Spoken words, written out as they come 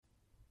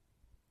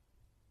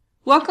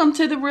Welcome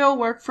to the Real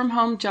Work From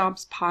Home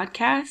Jobs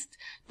podcast.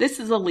 This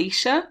is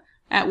Alicia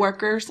at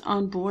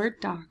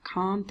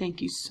workersonboard.com.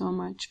 Thank you so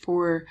much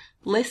for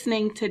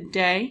listening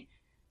today.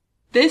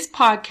 This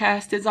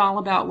podcast is all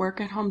about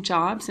work at home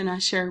jobs, and I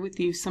share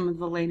with you some of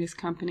the latest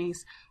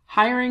companies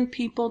hiring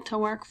people to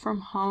work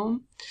from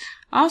home.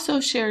 I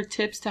also share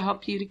tips to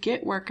help you to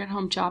get work at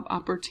home job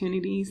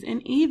opportunities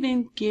and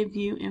even give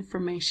you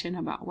information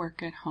about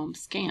work at home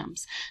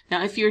scams.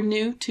 Now, if you're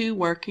new to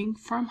working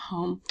from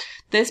home,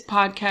 this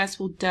podcast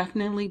will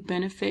definitely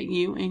benefit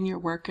you in your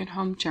work at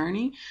home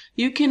journey.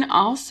 You can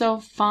also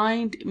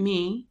find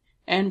me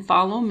and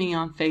follow me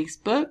on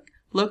Facebook.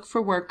 Look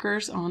for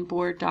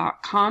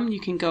workersonboard.com. You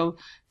can go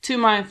to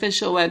my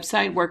official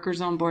website,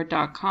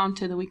 workersonboard.com,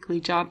 to the weekly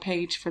job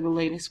page for the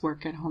latest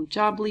work at home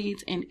job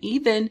leads, and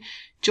even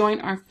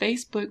join our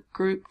Facebook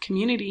group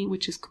community,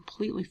 which is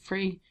completely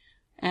free.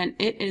 And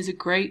it is a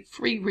great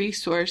free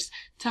resource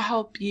to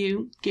help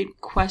you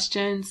get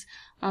questions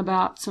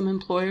about some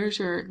employers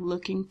you're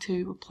looking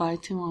to apply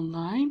to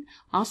online.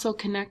 Also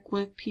connect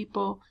with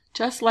people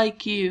just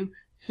like you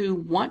who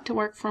want to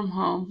work from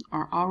home,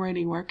 are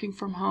already working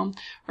from home,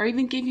 or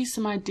even give you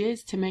some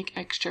ideas to make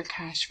extra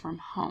cash from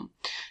home.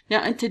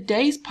 Now, in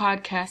today's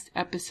podcast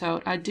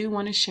episode, I do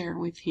want to share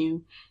with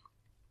you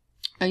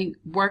a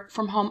work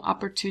from home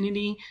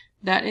opportunity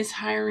that is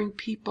hiring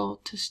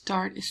people to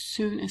start as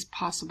soon as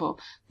possible.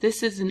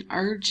 This is an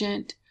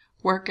urgent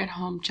work at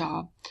home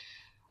job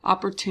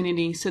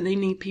opportunity, so they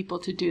need people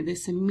to do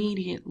this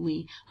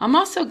immediately. I'm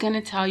also going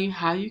to tell you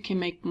how you can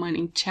make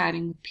money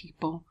chatting with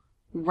people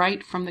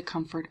right from the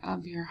comfort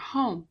of your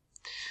home.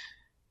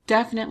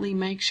 Definitely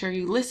make sure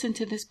you listen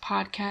to this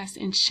podcast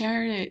and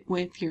share it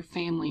with your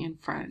family and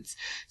friends.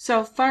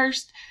 So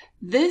first,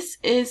 this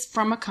is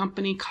from a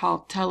company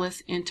called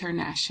TELUS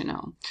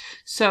International.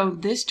 So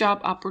this job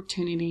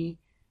opportunity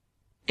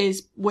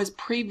was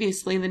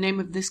previously, the name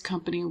of this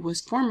company was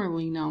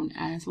formerly known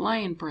as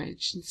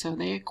Lionbridge. And so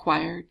they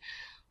acquired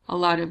a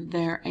lot of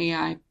their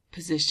AI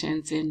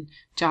positions and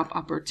job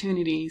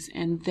opportunities,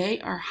 and they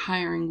are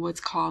hiring what's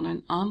called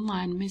an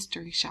online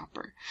mystery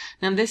shopper.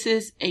 Now, this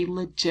is a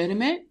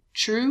legitimate,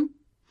 true,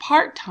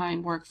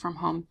 part-time work from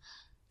home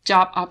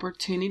job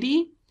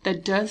opportunity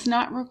that does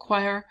not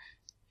require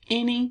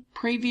any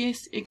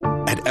previous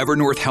At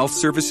Evernorth Health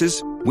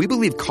Services, we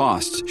believe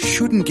costs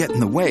shouldn't get in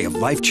the way of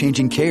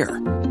life-changing care,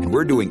 and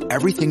we're doing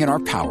everything in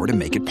our power to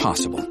make it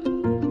possible.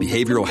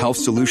 Behavioral health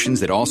solutions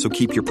that also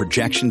keep your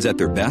projections at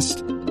their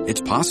best?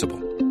 It's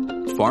possible.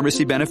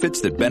 Pharmacy benefits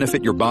that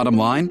benefit your bottom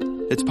line?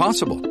 It's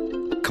possible.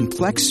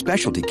 Complex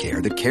specialty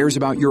care that cares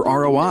about your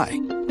ROI?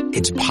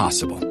 It's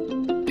possible.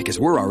 Because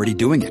we're already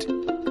doing it.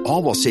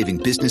 All while saving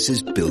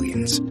businesses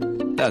billions.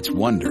 That's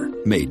Wonder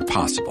made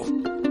possible.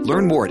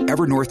 Learn more at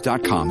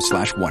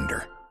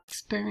evernorth.com/wonder.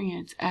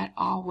 Experience at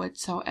all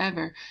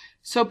whatsoever.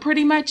 So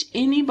pretty much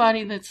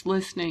anybody that's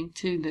listening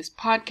to this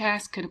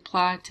podcast could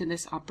apply to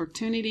this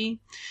opportunity.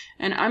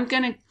 And I'm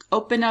going to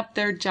open up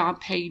their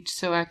job page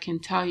so I can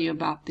tell you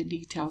about the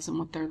details and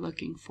what they're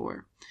looking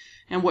for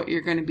and what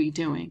you're going to be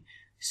doing.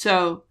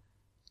 So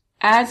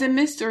as a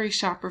mystery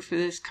shopper for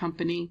this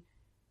company,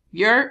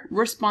 your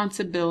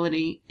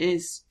responsibility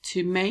is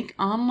to make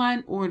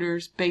online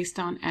orders based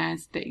on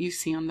ads that you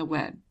see on the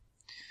web.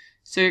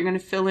 So you're going to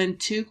fill in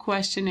 2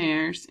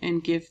 questionnaires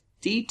and give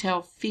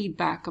detailed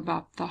feedback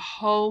about the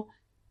whole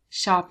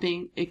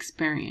shopping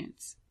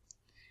experience.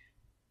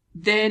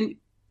 Then,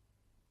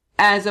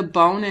 as a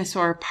bonus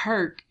or a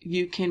perk,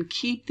 you can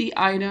keep the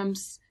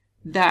items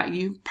that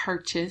you've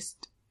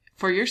purchased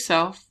for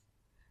yourself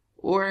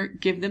or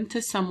give them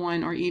to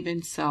someone or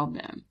even sell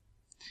them.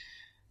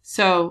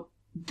 So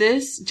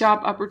this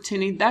job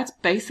opportunity, that's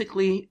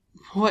basically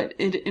what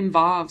it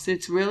involves.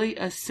 It's really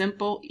a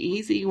simple,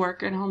 easy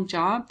work at home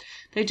job.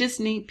 They just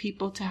need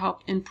people to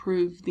help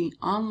improve the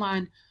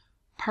online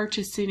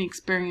purchasing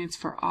experience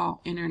for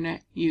all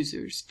internet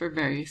users for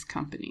various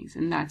companies.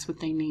 And that's what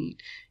they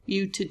need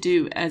you to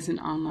do as an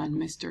online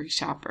mystery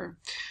shopper.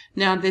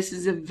 Now, this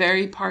is a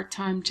very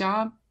part-time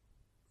job.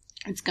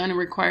 It's going to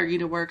require you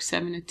to work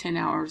 7 to 10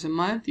 hours a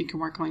month. You can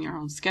work on your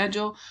own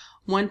schedule.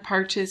 One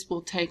purchase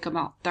will take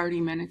about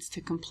 30 minutes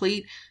to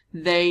complete.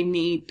 They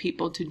need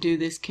people to do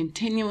this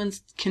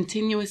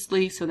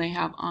continuously, so they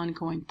have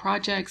ongoing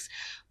projects.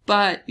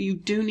 But you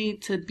do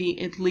need to be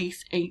at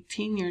least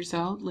 18 years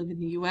old, live in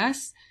the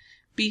U.S.,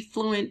 be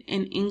fluent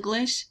in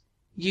English,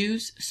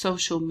 use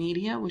social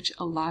media, which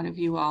a lot of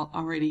you all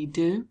already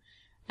do,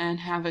 and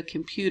have a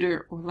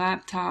computer or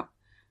laptop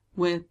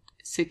with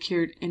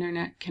secured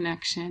internet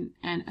connection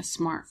and a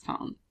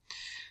smartphone.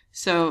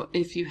 So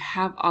if you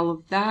have all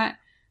of that,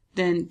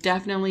 then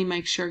definitely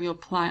make sure you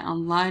apply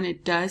online.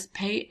 It does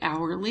pay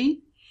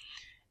hourly,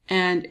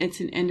 and it's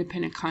an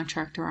independent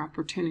contractor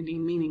opportunity,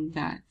 meaning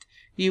that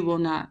you will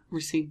not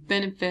receive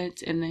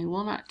benefits and they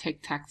will not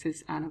take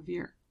taxes out of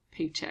your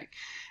paycheck.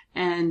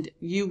 And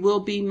you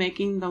will be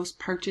making those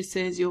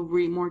purchases. You'll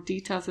read more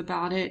details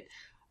about it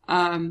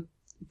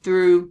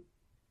through,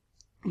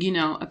 a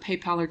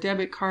PayPal or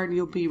debit card.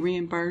 You'll be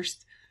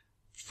reimbursed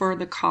for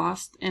the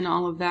cost and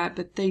all of that,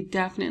 but they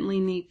definitely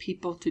need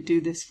people to do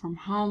this from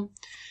home.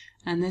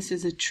 And this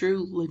is a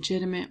true,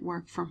 legitimate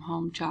work from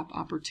home job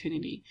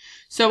opportunity.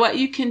 So what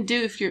you can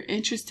do if you're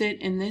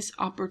interested in this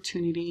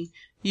opportunity,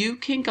 you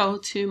can go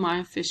to my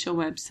official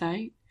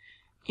website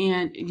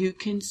and you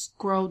can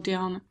scroll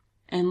down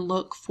and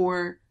look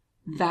for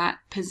that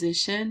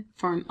position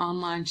for an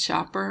online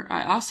shopper.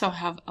 I also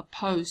have a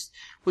post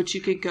which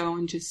you could go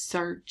and just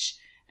search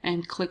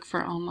and click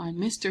for online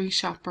mystery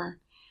shopper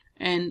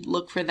and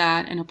look for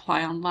that and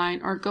apply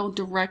online, or go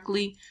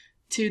directly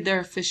to their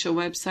official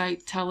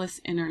website,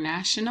 TELUS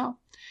International,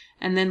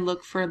 and then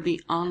look for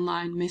the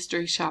online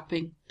mystery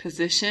shopping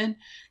position.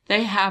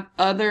 They have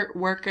other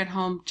work at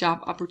home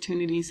job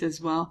opportunities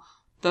as well.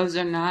 Those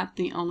are not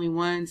the only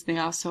ones. They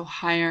also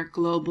hire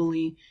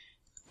globally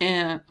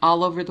and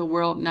all over the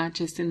world, not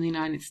just in the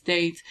United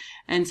States.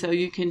 And so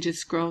you can just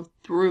scroll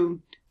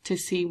through to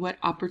see what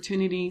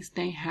opportunities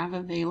they have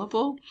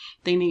available.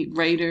 They need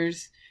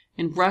raters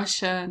in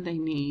Russia. They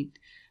need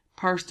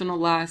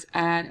personalized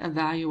ad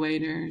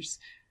evaluators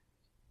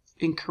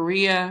in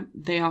Korea.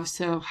 They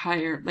also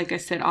hire, like I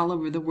said, all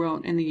over the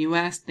world. In the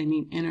US, they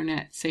need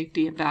internet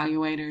safety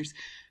evaluators,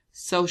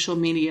 social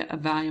media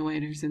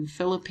evaluators in the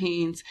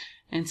Philippines.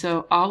 And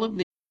so all of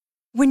the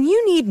When you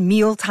need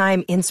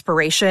mealtime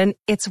inspiration,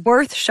 it's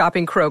worth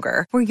shopping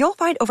Kroger, where you'll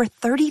find over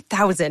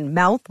 30,000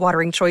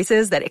 mouth-watering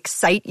choices that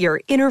excite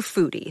your inner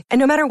foodie. And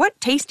no matter what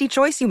tasty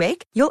choice you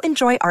make, you'll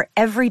enjoy our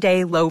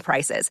everyday low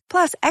prices,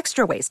 plus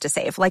extra ways to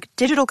save, like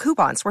digital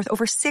coupons worth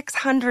over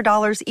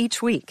 $600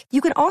 each week. You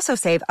can also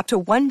save up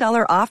to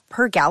 $1 off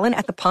per gallon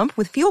at the pump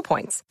with fuel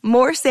points.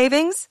 More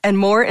savings and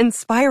more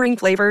inspiring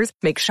flavors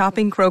make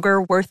shopping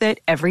Kroger worth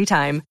it every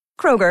time.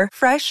 Kroger,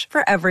 fresh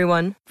for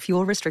everyone.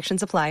 Fuel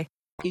restrictions apply.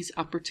 These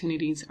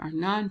opportunities are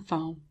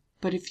non-phone,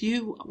 but if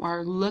you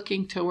are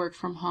looking to work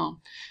from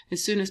home,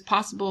 as soon as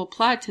possible,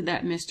 apply to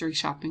that mystery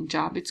shopping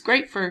job. It's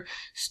great for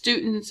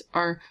students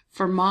or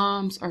for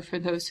moms or for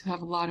those who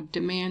have a lot of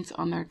demands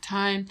on their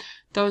time,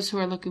 those who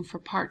are looking for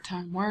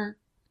part-time work,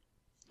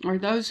 or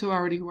those who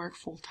already work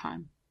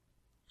full-time.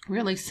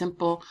 Really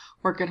simple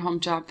work-at-home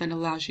job that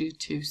allows you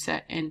to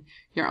set in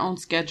your own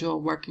schedule,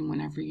 working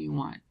whenever you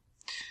want.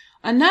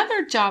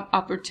 Another job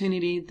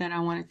opportunity that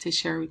I wanted to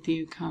share with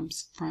you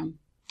comes from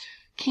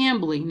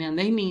Cambly. Now,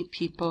 they need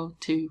people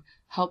to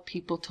help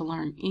people to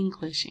learn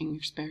English in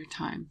your spare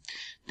time.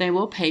 They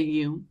will pay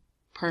you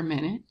per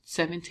minute,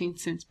 17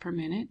 cents per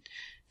minute,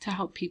 to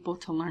help people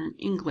to learn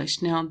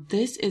English. Now,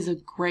 this is a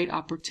great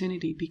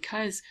opportunity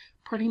because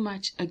pretty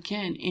much,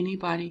 again,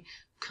 anybody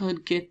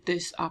could get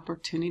this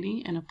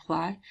opportunity and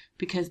apply,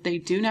 because they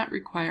do not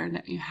require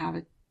that you have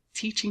a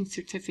teaching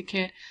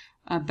certificate,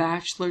 a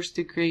bachelor's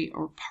degree,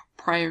 or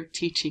prior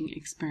teaching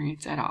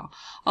experience at all.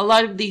 A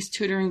lot of these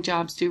tutoring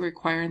jobs do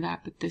require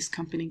that, but this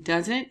company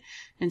doesn't.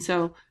 And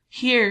so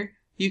here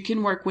you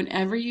can work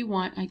whenever you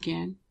want.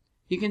 Again,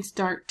 you can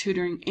start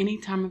tutoring any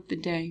time of the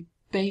day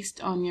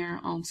based on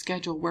your own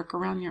schedule. Work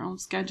around your own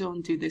schedule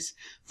and do this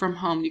from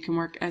home. You can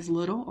work as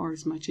little or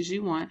as much as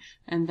you want,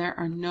 and there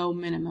are no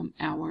minimum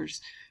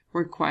hours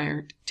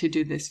required to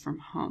do this from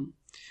home.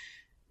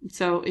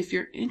 So if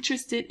you're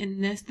interested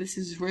in this, this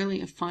is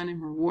really a fun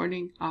and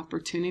rewarding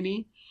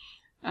opportunity.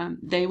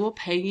 They will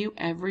pay you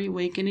every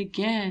week. And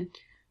again,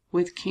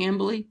 with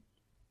Cambly,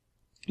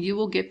 you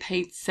will get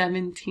paid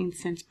 17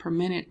 cents per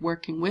minute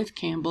working with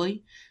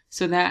Cambly.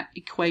 So that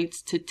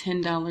equates to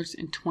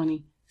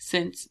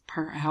 $10.20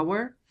 per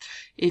hour.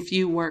 If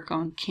you work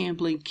on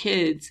Cambly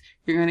Kids,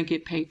 you're going to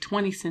get paid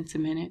 20 cents a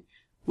minute,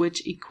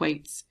 which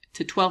equates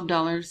to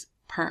 $12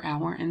 per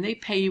hour. And they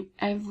pay you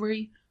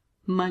every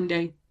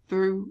Monday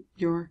through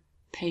your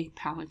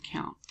PayPal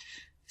account.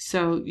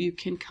 So you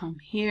can come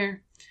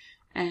here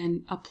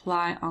and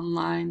apply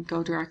online,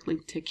 go directly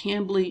to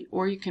Cambly,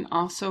 or you can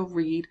also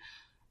read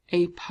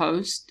a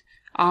post.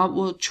 I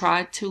will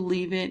try to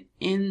leave it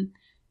in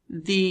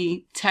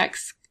the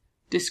text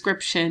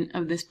description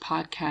of this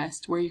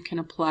podcast where you can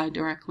apply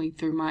directly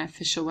through my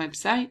official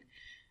website,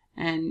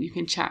 and you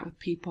can chat with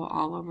people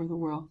all over the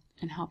world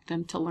and help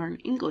them to learn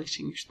English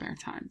in your spare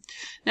time.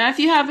 Now, if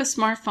you have a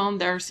smartphone,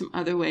 there are some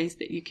other ways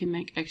that you can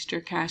make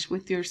extra cash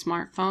with your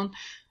smartphone.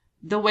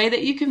 The way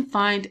that you can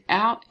find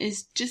out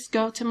is just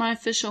go to my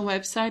official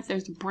website.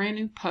 There's a brand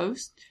new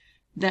post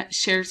that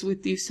shares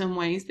with you some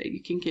ways that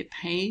you can get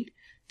paid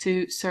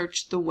to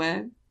search the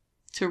web,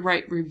 to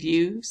write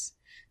reviews,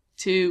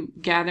 to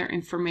gather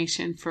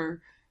information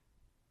for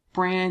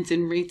brands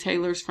and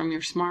retailers from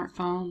your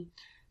smartphone,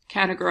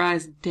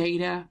 categorize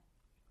data,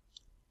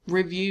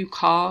 review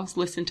calls,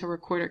 listen to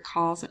recorded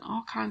calls, and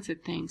all kinds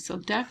of things. So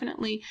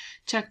definitely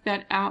check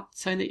that out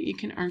so that you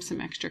can earn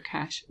some extra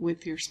cash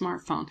with your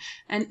smartphone.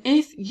 And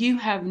if you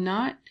have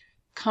not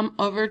come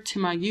over to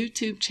my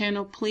YouTube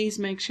channel, please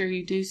make sure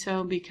you do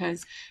so,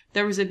 because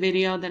there was a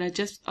video that I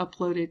just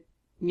uploaded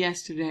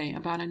yesterday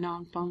about a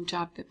non-phone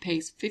job that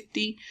pays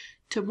 $50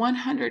 to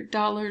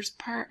 $100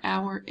 per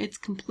hour. It's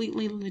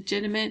completely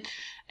legitimate,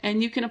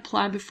 and you can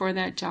apply before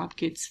that job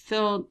gets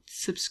filled.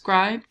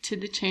 Subscribe to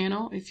the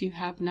channel if you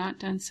have not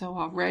done so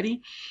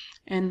already,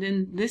 and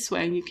then this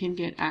way you can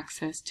get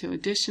access to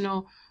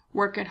additional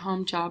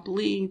work-at-home job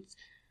leads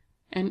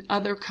and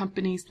other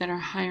companies that are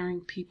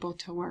hiring people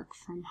to work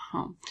from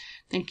home.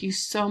 Thank you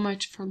so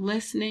much for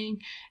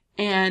listening.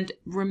 And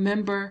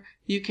remember,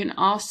 you can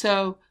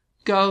also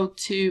go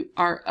to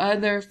our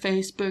other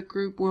Facebook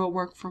group, Real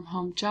Work From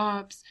Home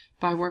Jobs,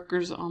 by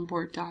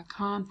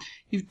workersonboard.com.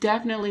 You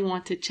definitely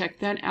want to check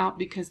that out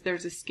because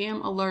there's a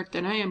scam alert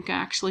that I am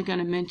actually going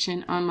to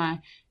mention on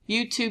my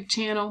YouTube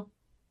channel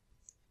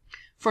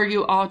for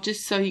you all,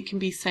 just so you can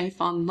be safe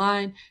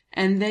online.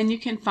 And then you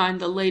can find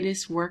the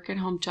latest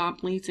work-at-home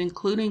job leads,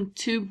 including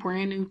 2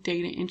 brand new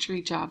data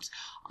entry jobs,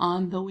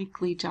 on the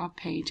weekly job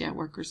page at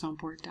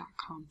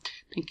workersonboard.com.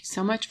 Thank you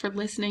so much for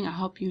listening. I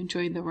hope you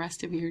enjoy the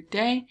rest of your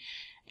day.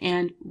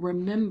 And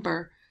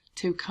remember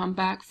to come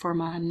back for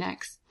my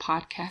next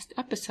podcast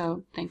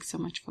episode. Thanks so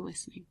much for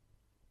listening.